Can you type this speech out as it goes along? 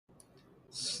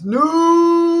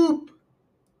Snoop!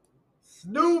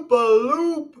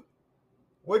 Snoop-a-loop!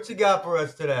 What you got for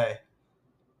us today?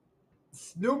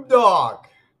 Snoop Dogg.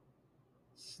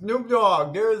 Snoop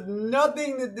Dogg. There is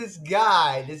nothing that this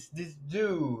guy, this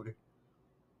dude,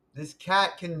 this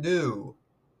cat can do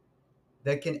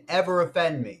that can ever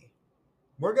offend me.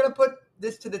 We're going to put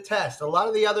this to the test. A lot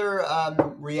of the other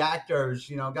reactors,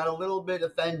 got a little bit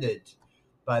offended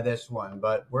by this one,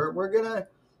 but we're gonna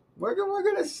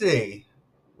see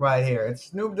right here. It's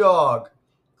Snoop Dogg,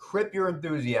 Crip Your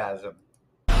Enthusiasm.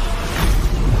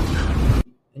 And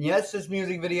yes, this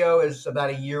music video is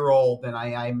about a year old, and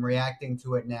I'm reacting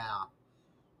to it now.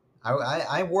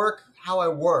 I work how I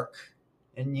work,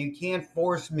 and you can't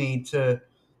force me to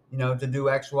do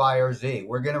X, Y, or Z.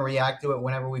 We're gonna react to it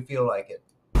whenever we feel like it.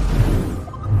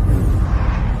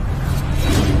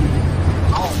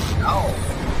 Oh no!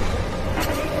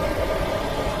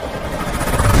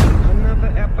 Another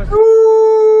episode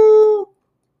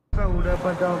of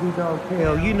a doggy dog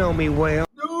tale. You know me well.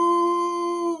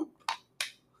 Snoop!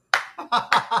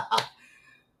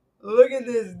 Look at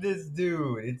this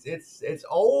dude. It's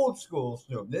old school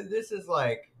Snoop. This is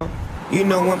like. You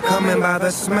know I'm coming by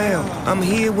the smell. I'm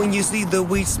here when you see the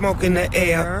weed smoke in the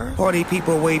air. Party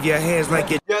people wave your hands like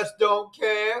you just don't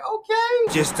care. Okay.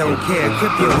 Just don't care.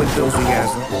 Crip your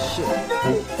enthusiasm.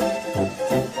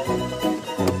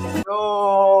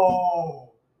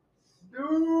 No.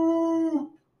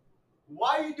 Snoop.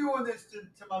 Why are you doing this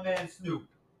to my man Snoop?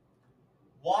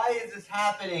 Why is this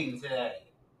happening today?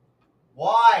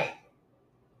 Why?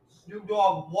 Snoop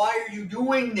Dogg, why are you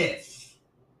doing this?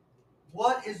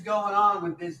 What is going on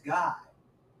with this guy?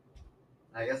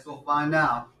 I guess we'll find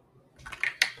out.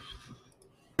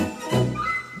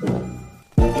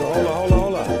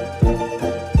 Hold on.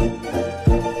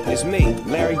 It's me,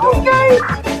 Larry Dog. Okay.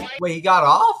 Wait, he got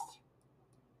off?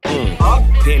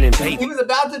 Pen and paper. He was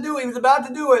about to do it. He's about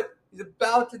to do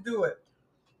it.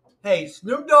 Hey,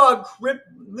 Snoop Dogg, Crip,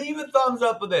 leave a thumbs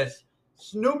up for this.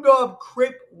 Snoop Dogg,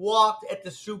 Crip walked at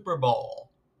the Super Bowl.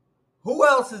 Who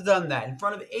else has done that? In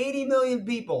front of 80 million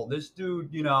people. This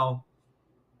dude, did a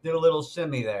little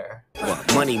shimmy there.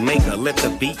 Money maker, let the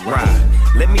beat ride.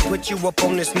 Let me put you up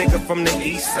on this nigga from the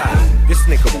east side. This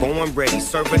nigga born ready.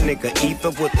 Serve a nigga ether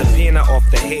with the pinner off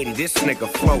the heady. This nigga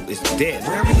flow is dead.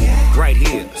 Where we at? Right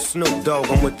here. Snoop Dogg,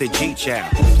 I'm with the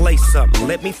G-Child. Play something.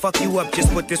 Let me fuck you up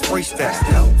just with this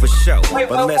freestyle. For sure.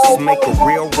 But let's make a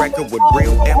real record with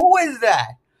real effort. Who is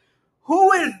that?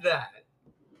 Who is that?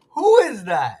 Who is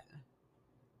that?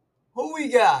 Who we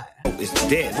got? It's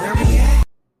dead. Where we at?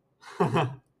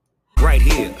 Right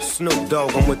here, Snoop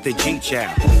Dogg, I'm with the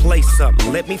G-Child. Play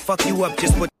something, let me fuck you up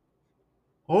just with.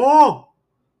 Oh!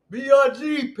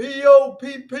 B-I-G,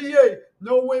 P-O-P-P-A.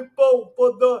 No info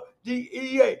for the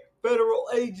DEA. Federal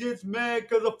agents mad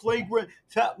cause of flagrant.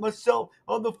 Tap myself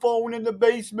on the phone in the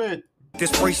basement. This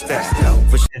freestyle.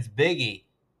 It's Biggie.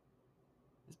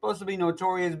 It's supposed to be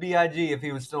Notorious B.I.G. if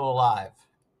he was still alive.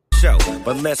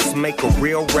 But let's make a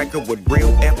real record with real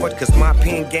effort, cause my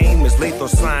pen game is lethal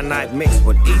cyanide mixed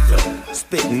with ether.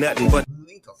 Spit nothing but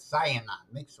lethal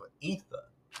cyanide mixed with ether.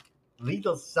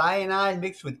 Lethal cyanide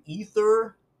mixed with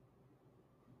ether.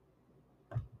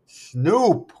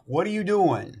 Snoop, what are you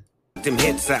doing? Them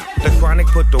hits out. The Chronic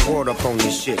put the word up on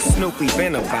this shit. Snoopy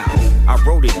been about. I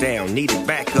wrote it down, need it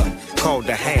back up. Called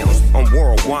the Hounds. I'm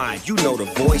worldwide. You know the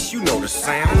voice, you know the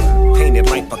sound. Painted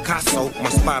like Picasso, my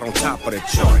spot on top of the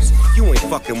charts. You ain't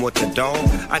fucking with the dog.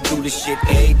 I do this shit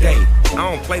every day. I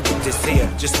don't play with this here.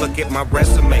 Just look at my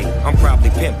resume. I'm probably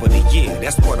pimp of the year.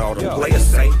 That's what all the players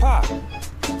say. Pop.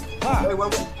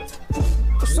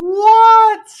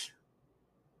 What?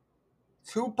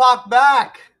 Tupac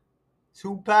back.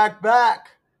 Tupac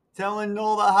back. Telling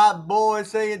all the hot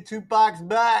boys saying Tupac's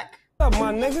back. What's up,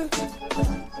 my nigga?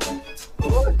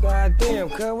 God damn,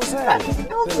 cuz, what's happening?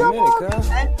 Been a minute, cuz.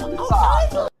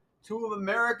 Two of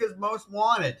America's most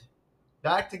wanted.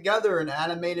 Back together in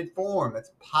animated form.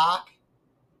 It's Pac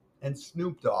and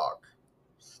Snoop Dogg.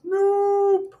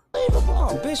 Snoop!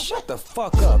 Oh, bitch, shut the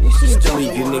fuck up. You see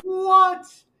what?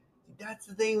 That's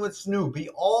the thing with Snoop. He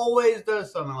always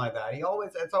does something like that.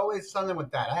 It's always something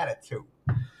with that attitude.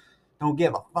 Don't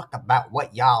give a fuck about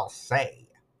what y'all say.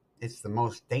 It's the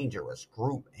most dangerous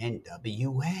group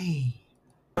NWA.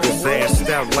 This ass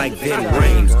out like Vin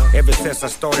Rames. Ever since I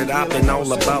started, I've been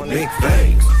all about big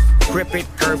things. Grip it,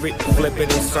 curve it, flip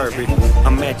it, and serve it.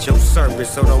 I'm at your service,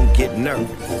 so don't get nervous.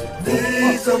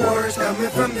 These are words coming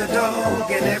from the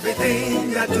dog, and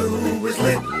everything I do is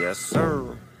lit. Yes,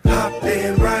 sir. Hopped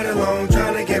in right along,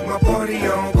 trying to get my party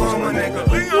on. Call my nigga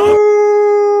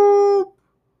Leo.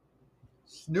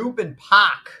 Snoop and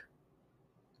Pac.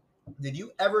 Did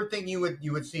you ever think you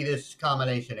would see this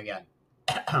combination again?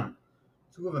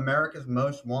 Two of America's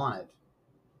most wanted.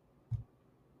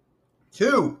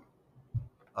 Two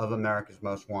of America's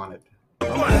most wanted.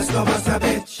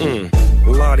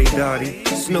 Lottie Dottie,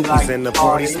 Snoopy's in the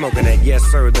party, smoking that yes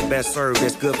sir, the best serve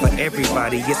that's good for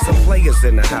everybody. Get some players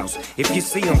in the house, if you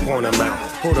see them, point them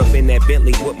out. Pulled up in that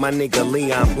Bentley with my nigga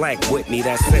Leon Black with me.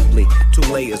 That's simply 2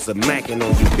 layers of macking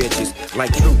on you bitches,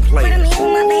 like true players.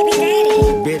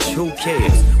 Bitch, who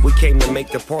cares? We came to make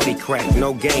the party crack,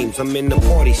 no games, I'm in the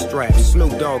party strap.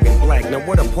 Snoop Dogg and Black, now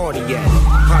where the party at?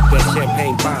 Pop that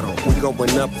champagne bottle, we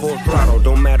going up full throttle.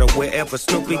 Don't matter wherever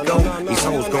Snoopy go, these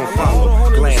hoes gon'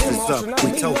 follow. Glasses up,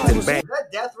 we toasting back. Is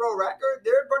that Death Row Record?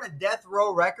 They're running Death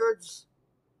Row Records?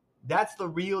 That's the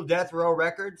real Death Row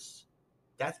Records?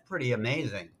 That's pretty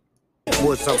amazing.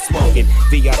 What's up smoking?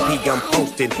 VIP I'm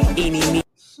posted.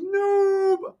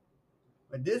 Snoop!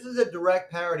 But this is a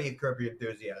direct parody of Curb Your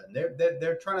Enthusiasm.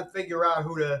 They're trying to figure out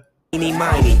who to...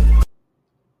 Miny.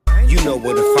 You know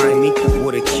where to find me.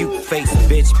 With a cute face,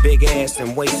 bitch, big ass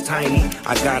and waist tiny.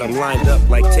 I got them lined up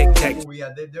like Tic Tac. Oh, yeah,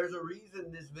 there's a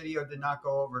reason this video did not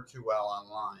go over too well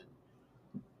online.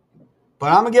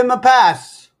 But I'm going to give him a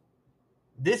pass.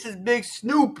 This is Big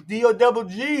Snoop,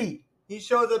 DOGG. He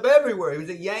shows up everywhere. He was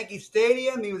at Yankee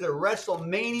Stadium. He was at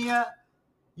WrestleMania.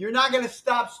 You're not going to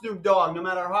stop Snoop Dogg no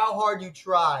matter how hard you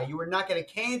try. You are not going to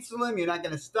cancel him. You're not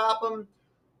going to stop him.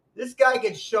 This guy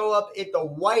could show up at the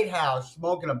White House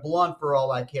smoking a blunt for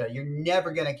all I care. You're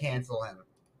never going to cancel him.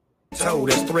 So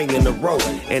that's 3 in a row.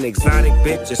 An exotic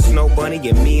bitch, a snow bunny,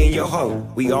 and me and your hoe.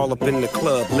 We all up in the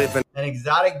club living. An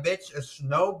exotic bitch, a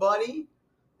snow bunny,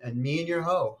 and me and your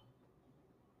hoe.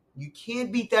 You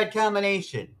can't beat that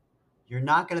combination. You're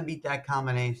not going to beat that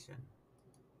combination.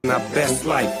 My best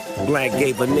life. Black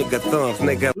gave a nigga thumbs,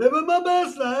 nigga. Living my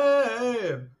best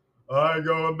life. I ain't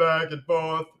going back and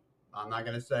forth. I'm not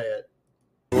going to say it.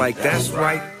 Like that's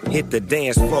right. Hit the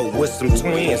dance floor with some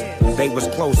twins. They was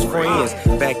close friends.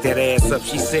 Back that ass up,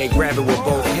 she said, grab it with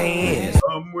both hands.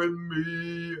 Come with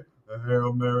me, a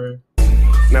Hail Mary.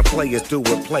 Now players do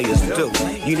what players do.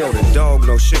 You know the dog,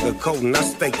 no sugarcoating. I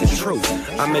state the truth.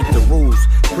 I make the rules.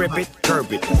 Crip it,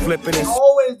 curb it, flip it, and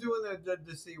always doing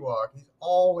the C-walk. He's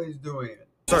always doing it.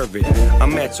 Serve it.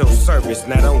 I'm at your service.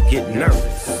 Now don't get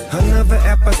nervous. Another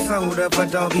episode of a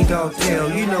doggy dog tale.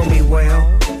 You know me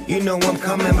well. You know I'm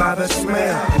coming by the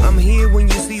smell. I'm here when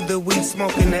you see the weed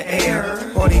smoke in the air.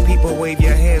 Party people wave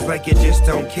your hands like you just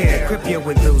don't care. Crip your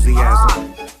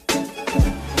enthusiasm.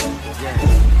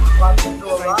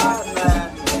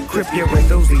 Crip your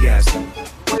enthusiasm.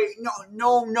 Wait,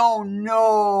 no.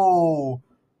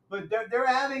 But they're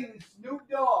having Snoop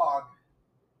Dogg.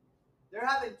 They're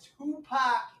having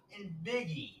Tupac and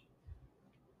Biggie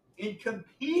in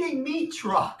competing meat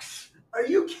trucks. Are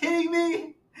you kidding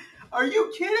me? Are you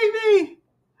kidding me?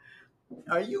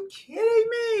 Are you kidding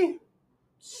me?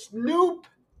 Snoop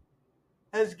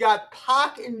has got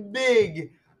Pac and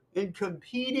Big in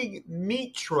competing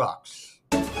meat trucks.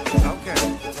 Okay,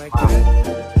 like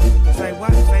that. Say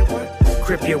what? Say what?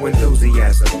 Crip your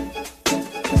enthusiasm.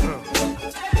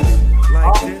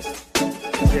 Like this?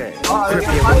 Yeah. Crip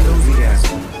your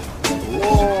enthusiasm.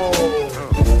 Whoa.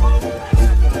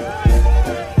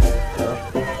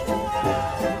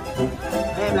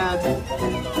 Hey, man.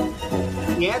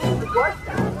 The answer to the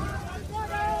question.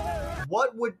 What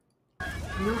would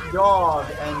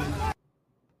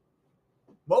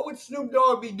Snoop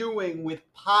Dogg be doing with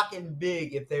Pac and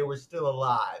Big if they were still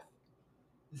alive?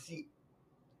 You see,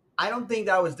 I don't think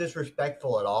that was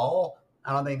disrespectful at all.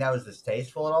 I don't think that was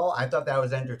distasteful at all. I thought that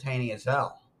was entertaining as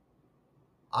hell.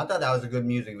 I thought that was a good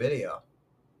music video.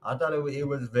 I thought it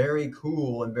was very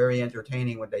cool and very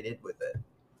entertaining what they did with it.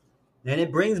 And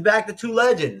it brings back the two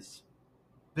legends.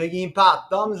 Biggie and Pac,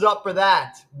 thumbs up for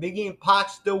that. Biggie and Pac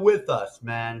still with us,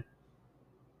 man.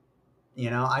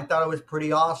 You know, I thought it was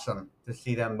pretty awesome to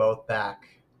see them both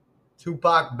back.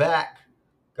 Tupac back.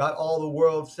 Got all the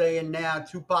world saying now,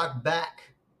 Tupac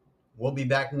back. We'll be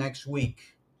back next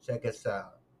week. Check us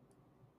out.